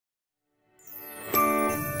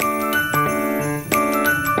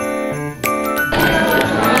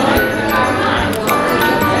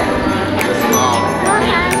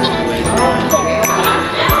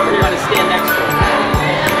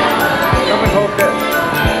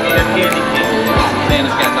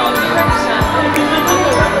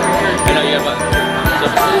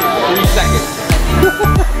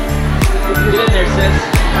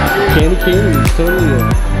Candy cane is totally it.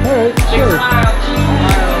 Alright, sure.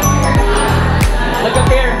 Look up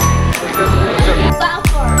here.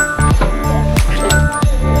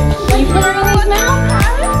 Can you put it on his mouth?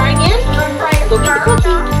 Try again? Go get the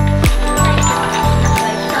cookie.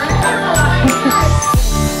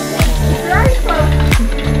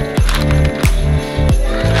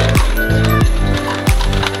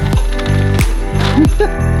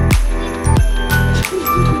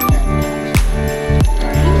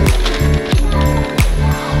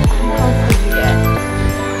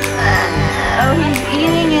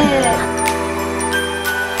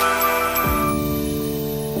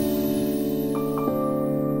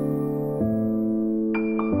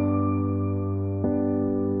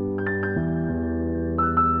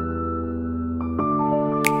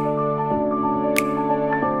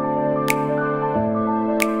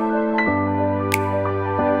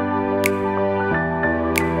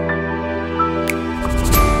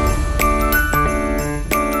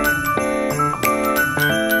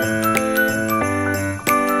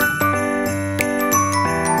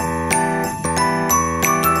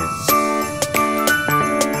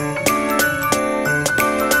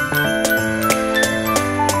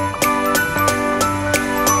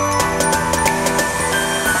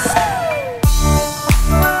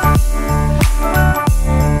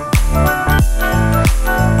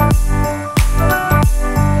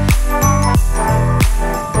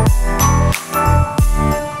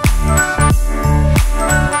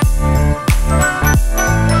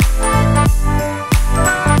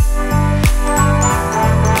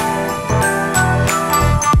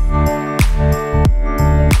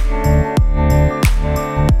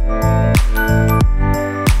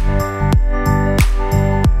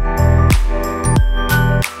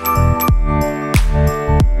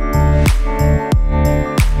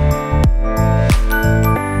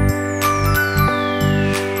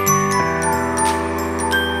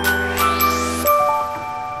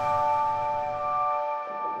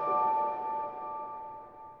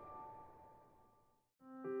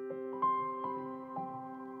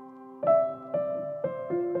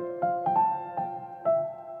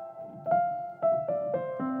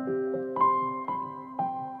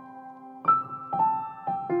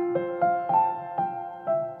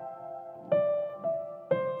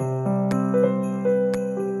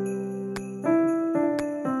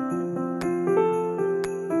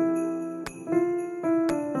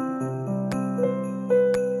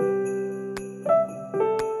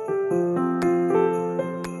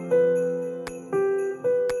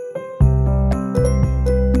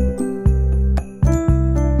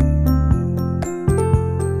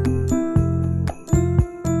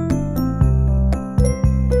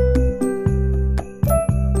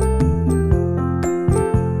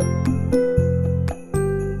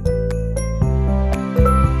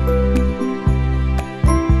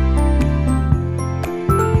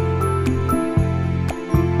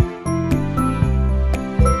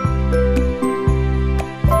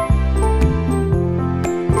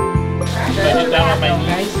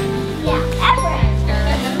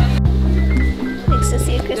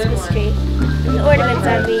 Christmas tree. The ornaments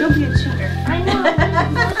on me. Don't be a cheater. I know.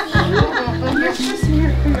 You're supposed to be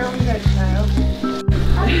here for your own good, child.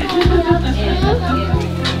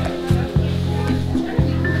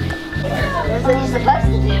 That's what you're supposed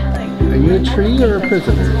to do. Are you a tree or a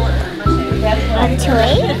prisoner? A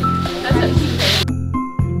toy?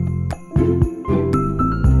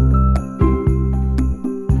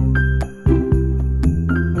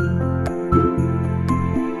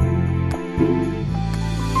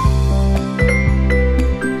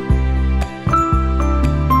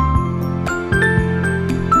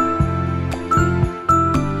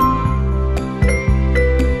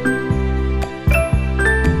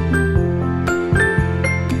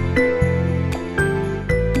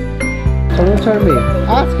 Someone turn me.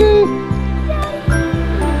 Oski!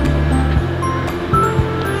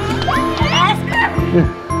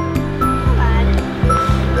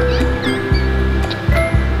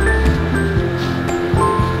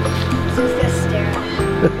 She's just staring.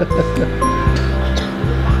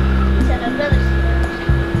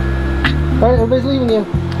 Alright, everybody's leaving you.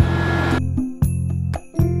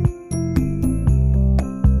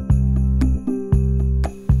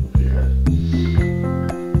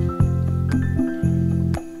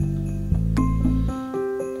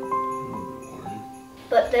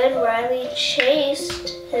 But then Riley chased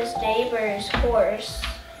his neighbor's horse,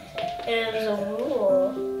 and it was a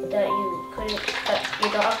rule that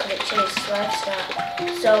your dog couldn't chase livestock.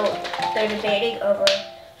 So they're debating over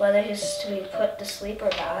whether he's to be put to sleep or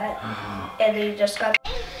not, and they just got.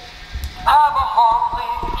 Have a holly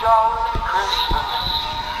jolly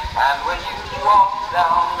Christmas. And when you walk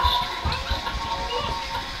down the street,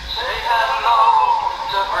 say hello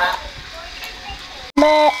to Brent.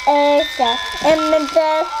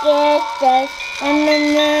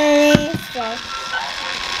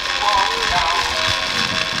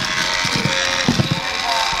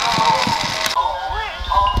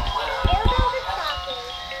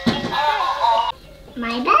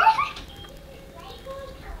 My bed?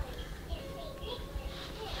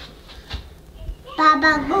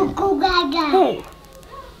 Baba Goo Goo Gaga.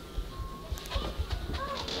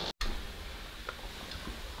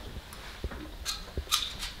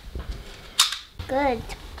 Good.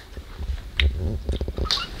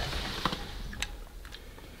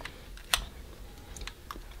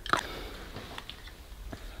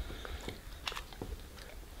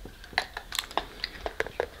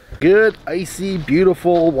 Good, icy,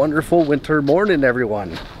 beautiful, wonderful winter morning,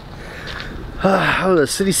 everyone. How are the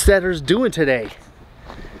Citysteaders doing today?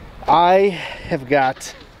 I have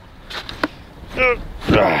got...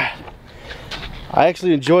 I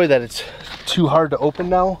actually enjoy that it's too hard to open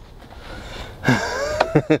now.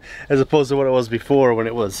 As opposed to what it was before when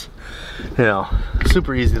it was, you know,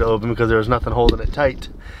 super easy to open because there was nothing holding it tight.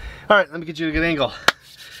 Alright, let me get you a good angle.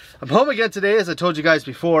 I'm home again today, as I told you guys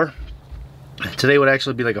before. Today would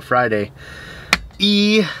actually be like a Friday.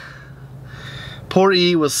 Poor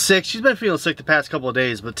E was sick. She's been feeling sick the past couple of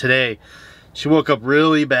days, but today she woke up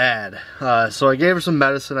really bad. So I gave her some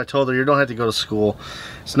medicine. I told her, you don't have to go to school.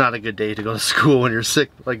 It's not a good day to go to school when you're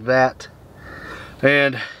sick like that.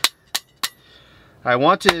 And I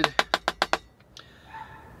wanted...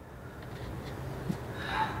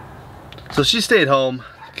 So she stayed home.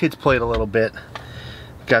 Kids played a little bit.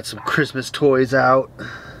 Got some Christmas toys out.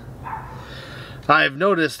 I've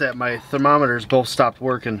noticed that my thermometers both stopped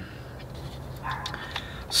working.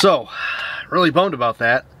 So, really bummed about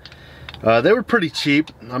that. They were pretty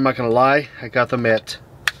cheap, I'm not gonna lie. I got them at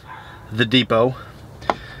the depot.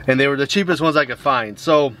 And they were the cheapest ones I could find.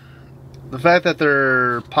 So, the fact that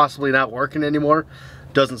they're possibly not working anymore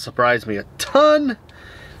doesn't surprise me a ton.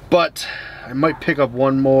 But, I might pick up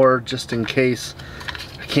one more just in case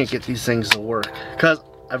I can't get these things to work. Because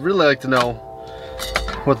I'd really like to know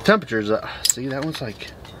what the temperature is. See, that one's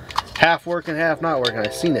like half working, half not working.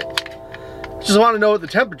 I've seen it. Just want to know what the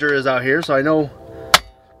temperature is out here so I know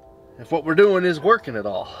if what we're doing is working at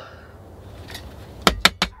all.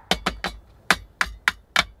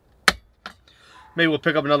 Maybe we'll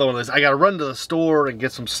pick up another one of these. I gotta run to the store and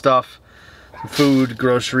get some stuff. Some food,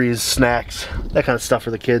 groceries, snacks, that kind of stuff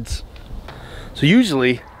for the kids. So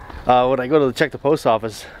usually when I go to check the post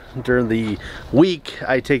office during the week,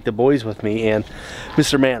 I take the boys with me, and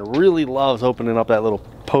Mr. Man really loves opening up that little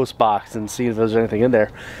post box and seeing if there's anything in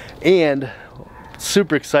there. And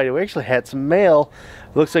super excited, we actually had some mail.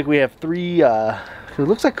 It looks like we have 3 it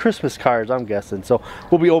looks like Christmas cards, I'm guessing. So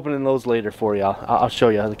we'll be opening those later for you. I'll show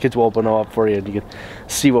you. The kids will open them up for you and you can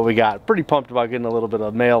see what we got. Pretty pumped about getting a little bit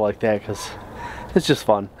of mail like that because it's just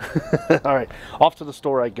fun. Alright, off to the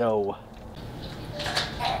store I go.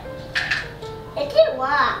 It didn't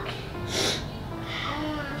work.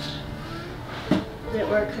 Does it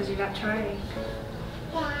work because you're not trying?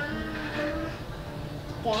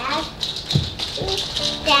 Dad?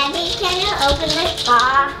 Daddy, can you open this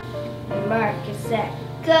car? Mark, get set,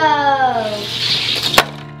 go!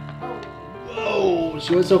 Oh,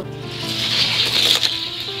 she went so...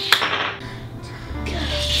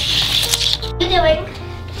 What are you doing?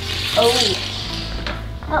 Oh.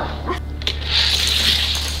 Oh.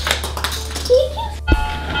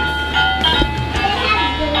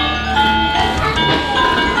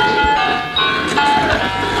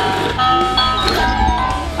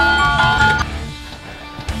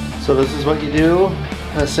 So this is what you do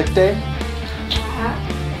on a sick day?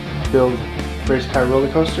 Build race car roller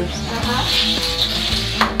coasters?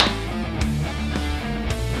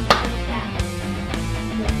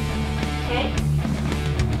 Okay.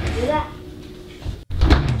 Do that.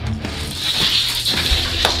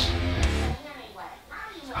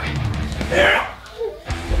 There.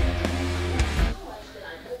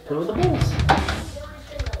 Fill the bowls.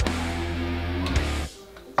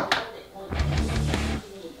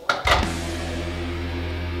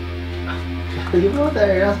 You go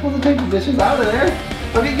there, you're not supposed to take the dishes out of there.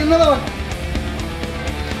 Okay, get another one.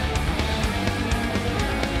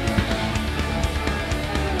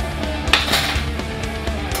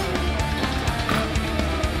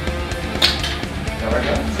 There we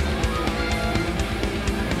go.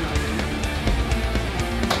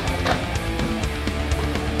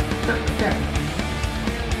 There.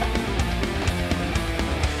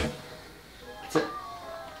 That's it.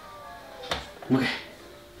 Okay.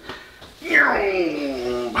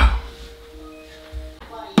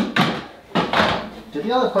 Do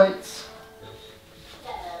the other plates.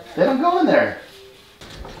 They don't go in there.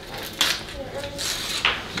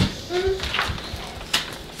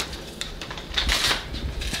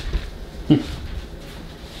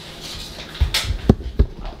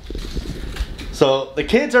 So the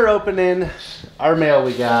kids are opening our mail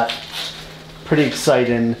we got. Pretty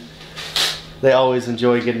exciting. They always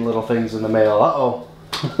enjoy getting little things in the mail. Uh-oh.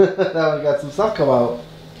 Now we got some stuff come out.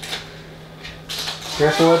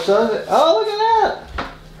 Careful what does it. Oh, look at that.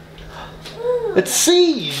 It's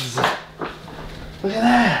seeds. Look at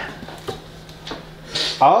that.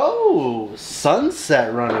 Oh,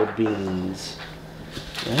 sunset runner beans.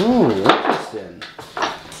 Oh, interesting.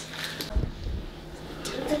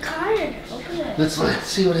 The card. Open it. Let's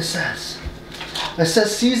see what it says. It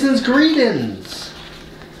says season's greetings.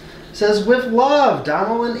 It says with love,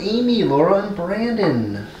 Donald and Amy, Laura and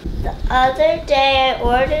Brandon. The other day I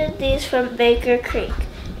ordered these from Baker Creek.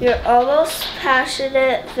 Your almost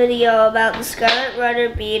passionate video about the scarlet runner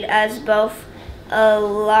bean as both a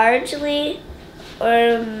largely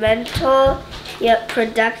ornamental yet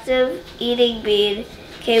productive eating bean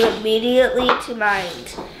came immediately to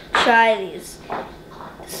mind. Try these.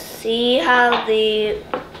 See how they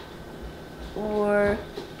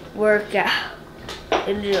work out.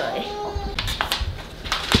 Enjoy. Look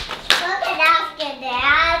at Oscar,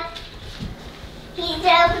 Dad. He's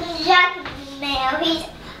opening the mail. He's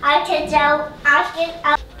Oscar.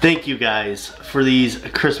 Thank you guys for these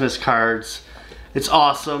Christmas cards. It's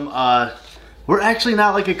awesome. We're actually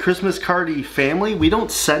not like a Christmas cardy family. We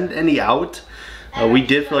don't send any out. We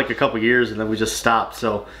did for like a couple years and then we just stopped.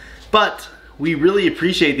 So, but we really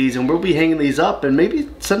appreciate these and we'll be hanging these up and maybe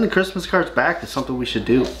sending Christmas cards back is something we should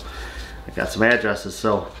do. I got some addresses,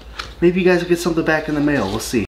 so maybe you guys will get something back in the mail. We'll see.